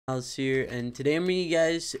Here, and today I'm bringing you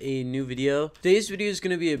guys a new video. Today's video is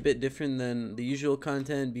going to be a bit different than the usual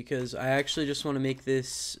content because I actually just want to make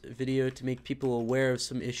this video to make people aware of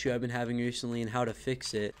some issue I've been having recently and how to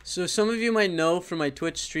fix it. So some of you might know from my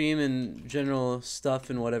Twitch stream and general stuff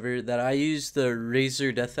and whatever that I use the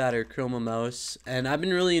Razer Chroma mouse, and I've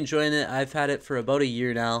been really enjoying it. I've had it for about a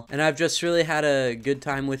year now, and I've just really had a good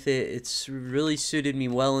time with it. It's really suited me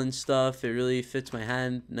well and stuff. It really fits my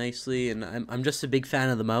hand nicely, and I'm just a big fan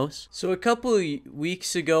of the mouse. So a couple of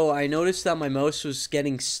weeks ago, I noticed that my mouse was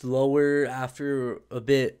getting slower after a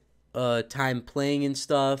bit time playing and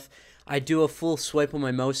stuff. I'd do a full swipe on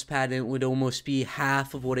my mouse pad and it would almost be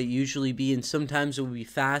half of what it usually be, and sometimes it would be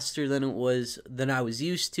faster than I was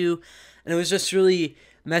used to, and it was just really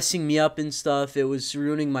messing me up and stuff. It was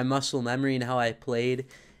ruining my muscle memory and how I played.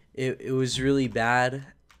 It was really bad,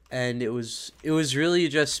 and it was really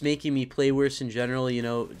just making me play worse in general. You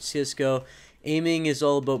know, Csgo, aiming is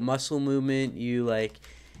all about muscle movement. You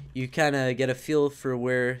kind of get a feel for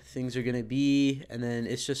where things are gonna be, and then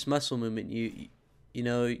it's just muscle movement. You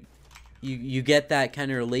get that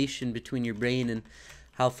kind of relation between your brain and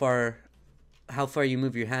how far you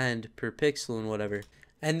move your hand per pixel and whatever.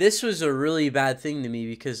 And this was a really bad thing to me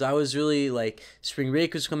because I was really spring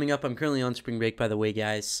break was coming up. I'm currently on spring break, by the way,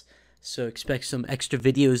 guys, so expect some extra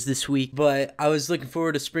videos this week. But I was looking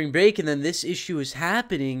forward to spring break, and then this issue was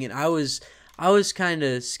happening, and I was kind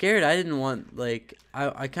of scared. I didn't want,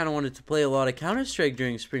 I kind of wanted to play a lot of Counter-Strike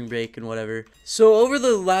during spring break and whatever. So over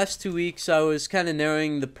the last 2 weeks, I was kind of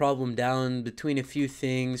narrowing the problem down between a few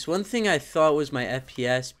things. One thing I thought was my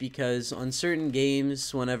FPS, because on certain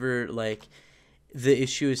games, whenever, the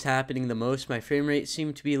issue is happening the most, my frame rate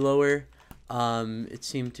seemed to be lower. It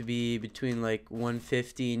seemed to be between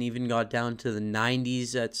 150 and even got down to the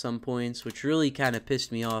 90s at some points, which really kind of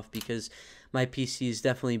pissed me off because my PC is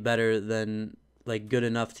definitely better than good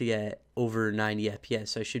enough to get over 90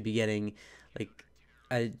 FPS. I should be getting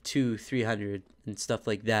 200-300 and stuff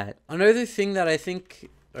like that. Another thing that I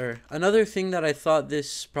thought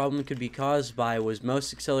this problem could be caused by was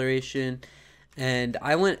mouse acceleration, and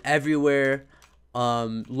I went everywhere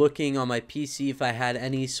looking on my PC if I had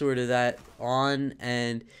any sort of that on,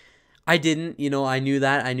 and I didn't. I knew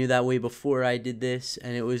that way before I did this,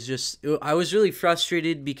 and it was just, I was really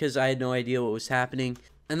frustrated because I had no idea what was happening.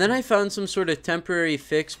 And then I found some sort of temporary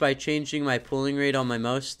fix by changing my pulling rate on my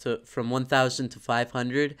mouse from 1000 to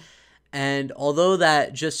 500, and although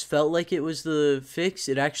that just felt like it was the fix,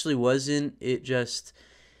 it actually wasn't.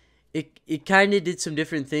 It kind of did some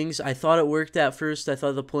different things. I thought it worked at first. I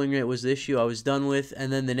thought the pulling rate was the issue I was done with,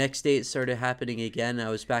 and then the next day it started happening again. I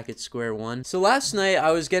was back at square one. So last night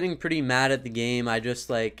I was getting pretty mad at the game. I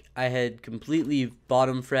had completely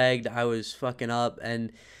bottom fragged. I was fucking up,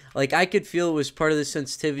 and I could feel it was part of the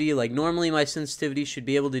sensitivity. Normally my sensitivity should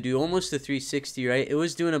be able to do almost a 360, right? It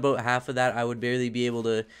was doing about half of that. I would barely be able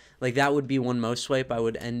to, that would be one mouse swipe. I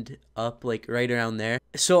would end up right around there.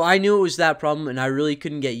 So I knew it was that problem, and I really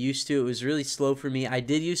couldn't get used to it. It was really slow for me. I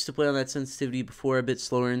did used to play on that sensitivity before, a bit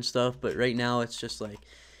slower and stuff, but right now it's just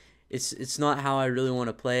it's not how I really want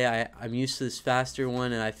to play. I'm used to this faster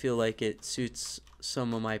one, and I feel like it suits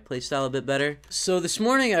some of my playstyle a bit better. So this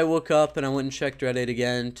morning I woke up and I went and checked Reddit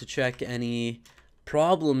again to check any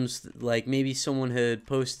problems, maybe someone had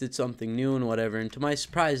posted something new and whatever, and to my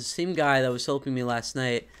surprise, the same guy that was helping me last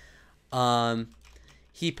night,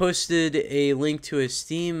 he posted a link to a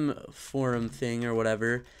Steam forum thing or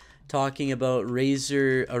whatever, talking about a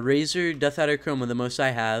Razer Chroma, the most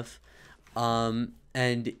I have,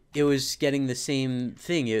 and it was getting the same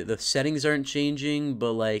thing. The settings aren't changing,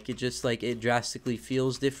 but it drastically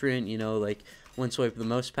feels different. One swipe of the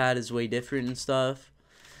mouse pad is way different and stuff.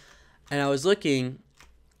 And I was looking,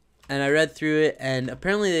 and I read through it, and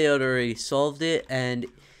apparently they had already solved it, and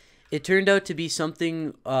it turned out to be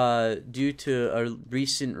something due to a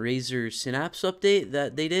recent Razer Synapse update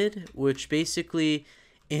that they did, which basically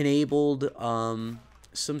enabled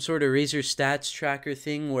some sort of Razer stats tracker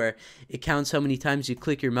thing where it counts how many times you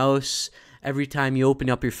click your mouse every time you open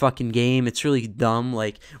up your fucking game. It's really dumb,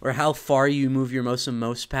 or how far you move your mouse and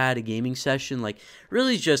mouse pad a gaming session,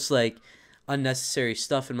 really just unnecessary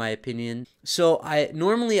stuff in my opinion. So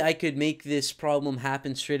normally I could make this problem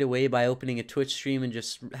happen straight away by opening a Twitch stream and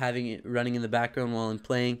just having it running in the background while I'm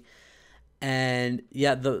playing. And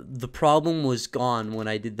yeah, the problem was gone when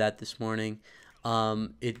I did that this morning.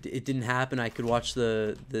 It didn't happen. I could watch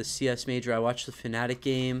the CS major. I watched the Fnatic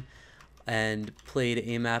game and played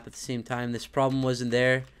AMAP at the same time. This problem wasn't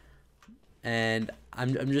there, and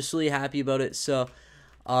I'm just really happy about it. So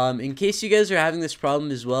in case you guys are having this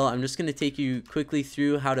problem as well, I'm just going to take you quickly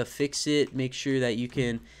through how to fix it. Make sure that you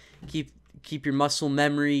can keep keep your muscle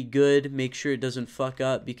memory good. Make sure it doesn't fuck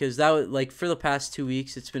up, because that was like for the past 2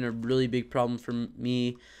 weeks, it's been a really big problem for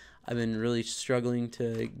me. I've been really struggling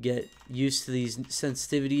to get used to these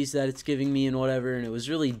sensitivities that it's giving me and whatever, and it was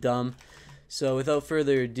really dumb. So without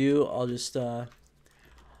further ado, I'll just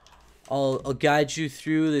I'll guide you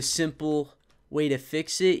through the simple way to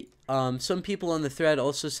fix it. Some people on the thread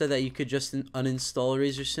also said that you could just uninstall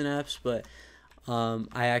Razer Synapse, but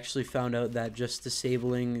I actually found out that just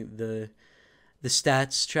disabling the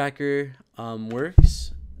stats tracker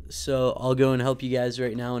works. So I'll go and help you guys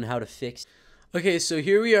right now on how to fix. Okay, so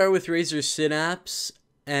here we are with Razer Synapse,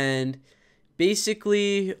 and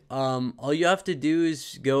basically all you have to do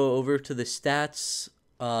is go over to the stats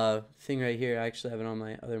thing right here. I actually have it on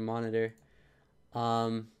my other monitor.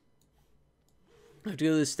 I have to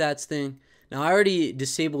go to the stats thing. Now, I already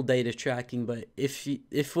disabled data tracking, but if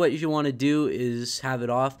what you want to do is have it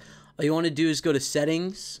off, all you want to do is go to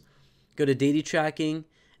settings, go to data tracking.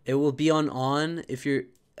 It will be on if you're,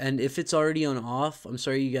 and if it's already on off, I'm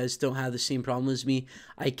sorry you guys don't have the same problem as me.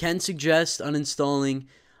 I can suggest uninstalling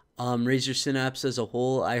Razer Synapse as a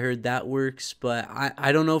whole. I heard that works, but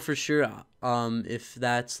I don't know for sure if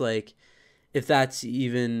that's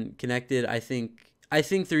even connected. I think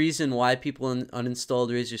the reason why people uninstalled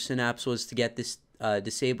Razer Synapse was to get this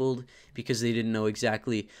disabled, because they didn't know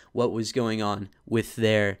exactly what was going on with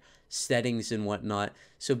their settings and whatnot.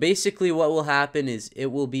 So basically what will happen is it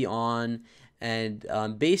will be on, and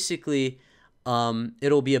basically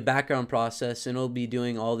it'll be a background process, and it'll be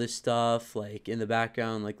doing all this stuff like in the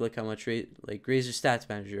background. Like, look how much like Razer Stats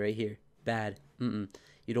Manager right here. Bad. You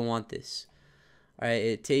don't want this. All right,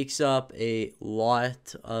 it takes up a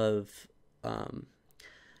lot of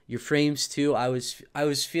your frames too. I was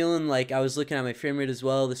feeling like I was looking at my frame rate as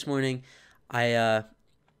well this morning. I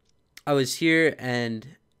was here, and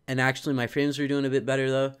actually my frames were doing a bit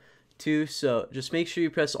better though too. So just make sure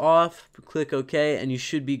you press off, click OK, and you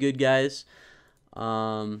should be good, guys.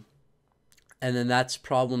 And then that's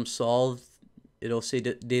problem solved. It'll say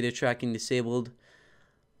data tracking disabled.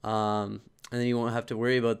 And then you won't have to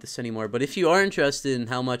worry about this anymore. But if you are interested in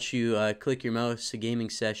how much you click your mouse a gaming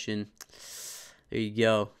session, there you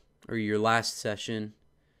go. Or your last session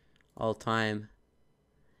all time.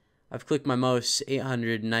 I've clicked my mouse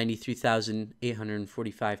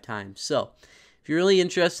 893,845 times. So if you're really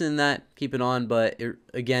interested in that, keep it on. But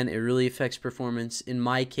again, it really affects performance, in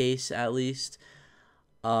my case at least.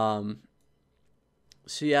 So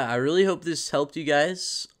yeah, I really hope this helped you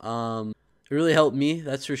guys. It really helped me,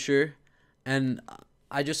 that's for sure. And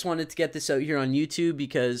I just wanted to get this out here on YouTube,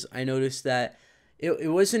 because I noticed that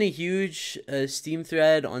it wasn't a huge Steam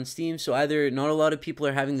thread on Steam, so either not a lot of people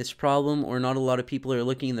are having this problem, or not a lot of people are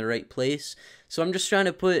looking in the right place. So I'm just trying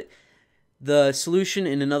to put the solution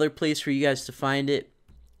in another place for you guys to find it.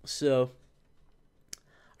 So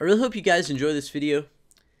I really hope you guys enjoy this video.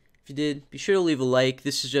 If you did, be sure to leave a like.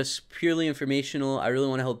 This is just purely informational. I really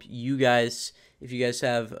want to help you guys if you guys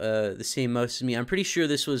have the same mouse as me. I'm pretty sure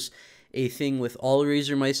this was a thing with all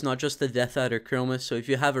Razer mice, not just the Death Adder Chroma. So if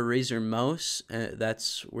you have a Razer mouse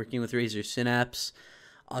that's working with Razer Synapse,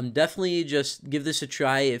 definitely just give this a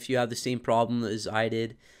try if you have the same problem as I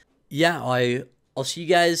did. Yeah, I'll see you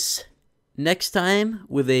guys next time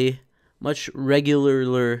with a much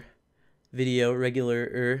regular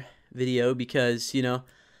video, because, you know, I'm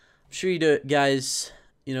sure you guys,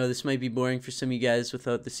 you know, this might be boring for some of you guys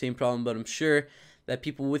without the same problem, but I'm sure that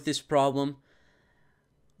people with this problem,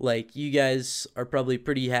 like you guys, are probably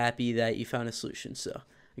pretty happy that you found a solution. So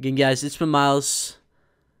again, guys, it's been Miles.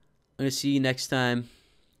 I'm gonna see you next time.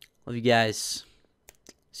 Love you guys.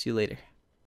 See you later.